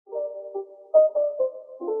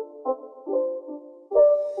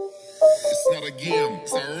not a game,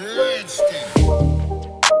 it's a rich thing.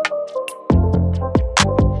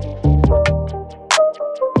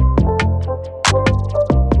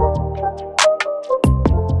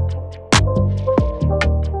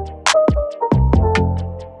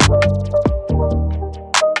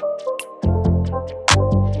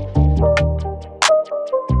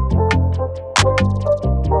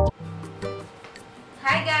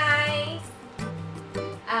 Hi guys!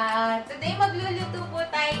 Today magluluto po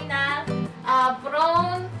tayo ng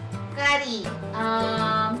prawn curry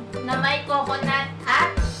na may coconut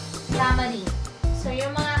at tamarind. So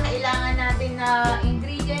yung mga kailangan natin na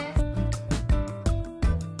ingredients,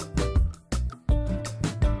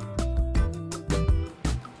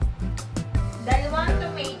 dalawang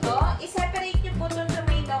tomato. I-separate nyo po itong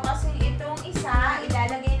tomato kasi itong isa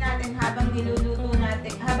ilalagay natin habang niluluto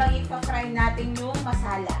natin, habang ipa-fry natin yung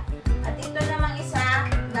masala. At ito namang isa,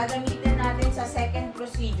 gagamitin natin sa second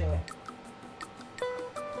procedure.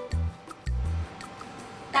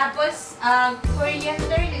 Tapos,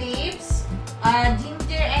 coriander leaves,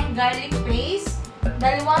 ginger and garlic paste,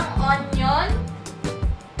 dalawang onion,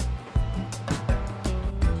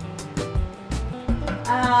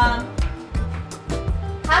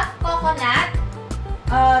 half coconut,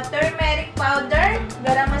 turmeric powder,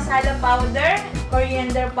 garam masala powder,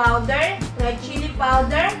 coriander powder, red chili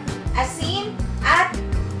powder, asin, at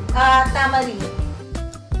tamarind.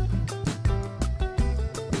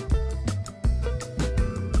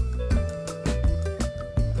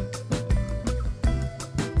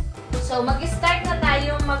 So, mag-start na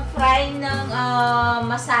tayong mag-fry ng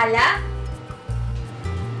masala.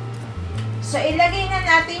 So, ilagay na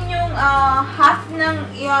natin yung half ng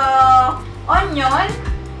onion.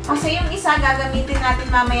 Kasi yung isa gagamitin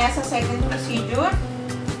natin mamaya sa second procedure.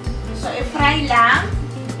 So, i-fry lang.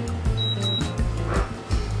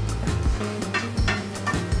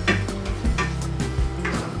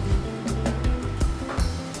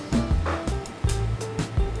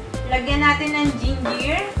 Lagyan natin ng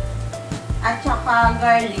ginger at saka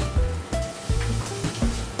garlic.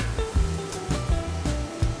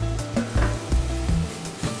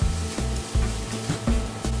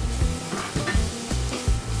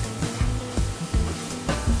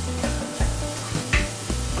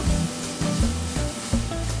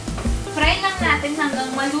 Fry lang natin hanggang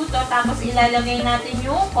maluto, tapos ilalagay natin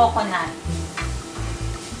yung coconut.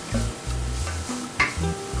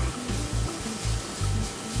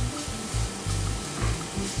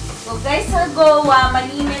 So guys, sa Goa,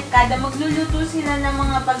 malimit kada magluluto sila ng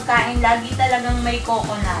mga pagkain, lagi talagang may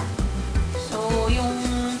coconut. So yung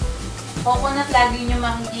coconut lagi nyo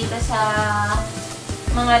makikita sa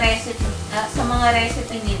mga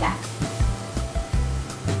recipe nila.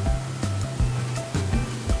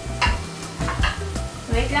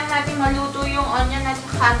 Wait lang natin maluto yung onion at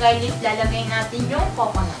saka garlic, lalagay natin yung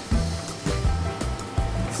coconut.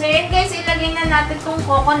 So yun guys, ilagay na natin tong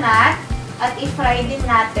coconut at i-fry din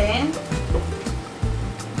natin.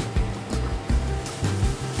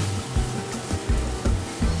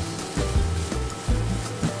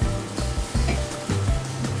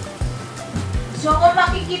 So kung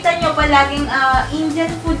makikita nyo palaging Indian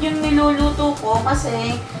food yung niluluto ko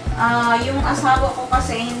kasi yung asawa ko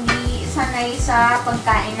kasi hindi sanay sa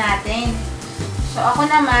pagkain natin. So ako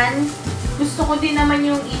naman, gusto ko din naman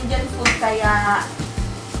yung Indian food kaya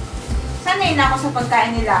sanay na ako sa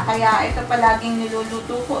pagkain nila. Kaya ito palaging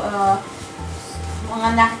niluluto ko. Mga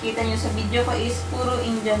nakikita nyo sa video ko is puro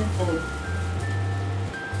Indian food.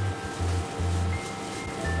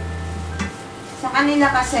 Sa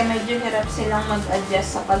kanila kasi medyo hirap silang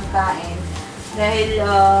mag-adjust sa pagkain. Dahil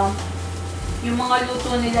yung mga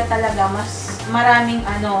luto nila talaga mas maraming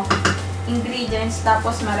ingredients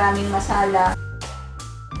tapos maraming masala.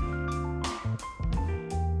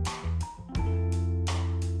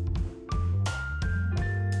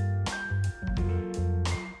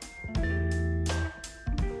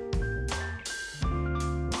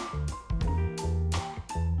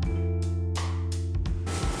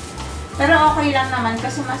 Pero okay lang naman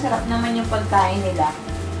kasi masarap naman yung pagkain nila.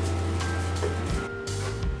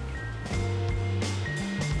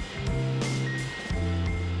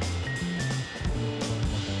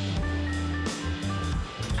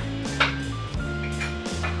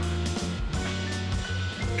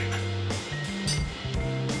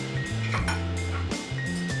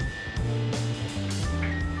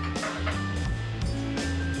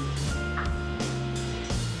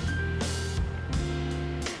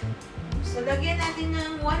 So, lagyan natin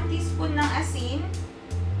ng 1 teaspoon ng asin.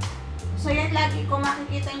 So, yan lagi ko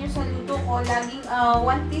makikita nyo sa luto ko. Laging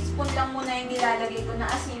 1 teaspoon lang muna yung nilalagay ko na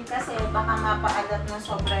asin kasi baka mapaalat na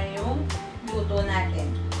sobra yung luto natin.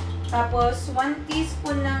 Tapos, 1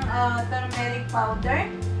 teaspoon ng turmeric powder.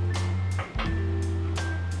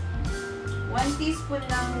 1 teaspoon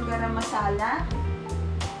ng garam masala.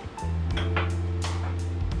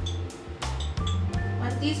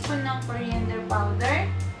 1 teaspoon ng coriander powder.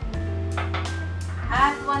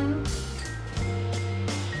 At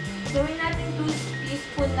gawin natin 2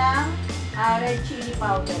 teaspoon ng red chili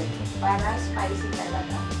powder para spicy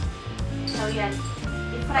talaga. So, yan.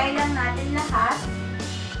 I-fry lang natin lahat.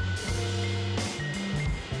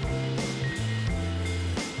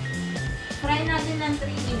 Fry natin ng 3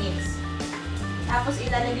 minutes. Tapos,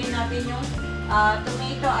 ilalagay natin yung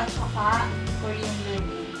tomato at saka coriander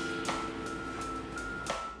leaves.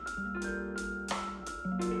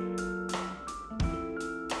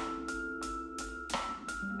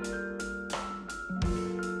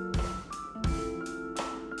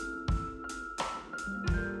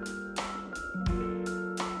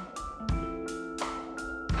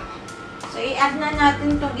 So, i-add na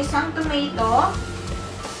natin itong isang tomato.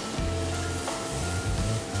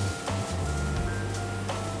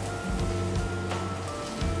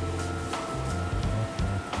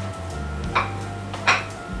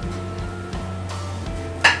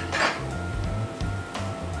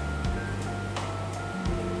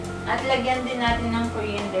 At lagyan din natin ng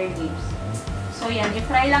coriander leaves. So, yan.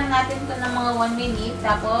 I-fry lang natin ito ng mga 1 minute.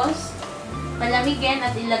 Tapos, palamigin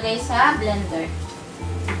at ilagay sa blender.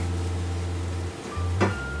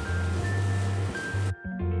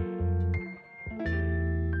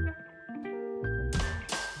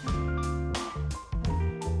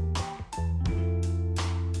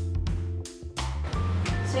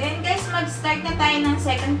 So, yan guys. Mag-start na tayo ng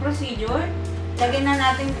second procedure. Lagyan na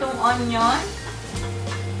natin itong onion.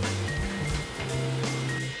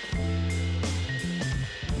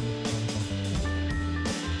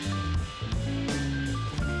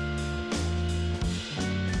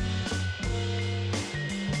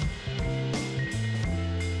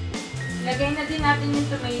 Lagay na din natin yung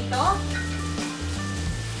tomato.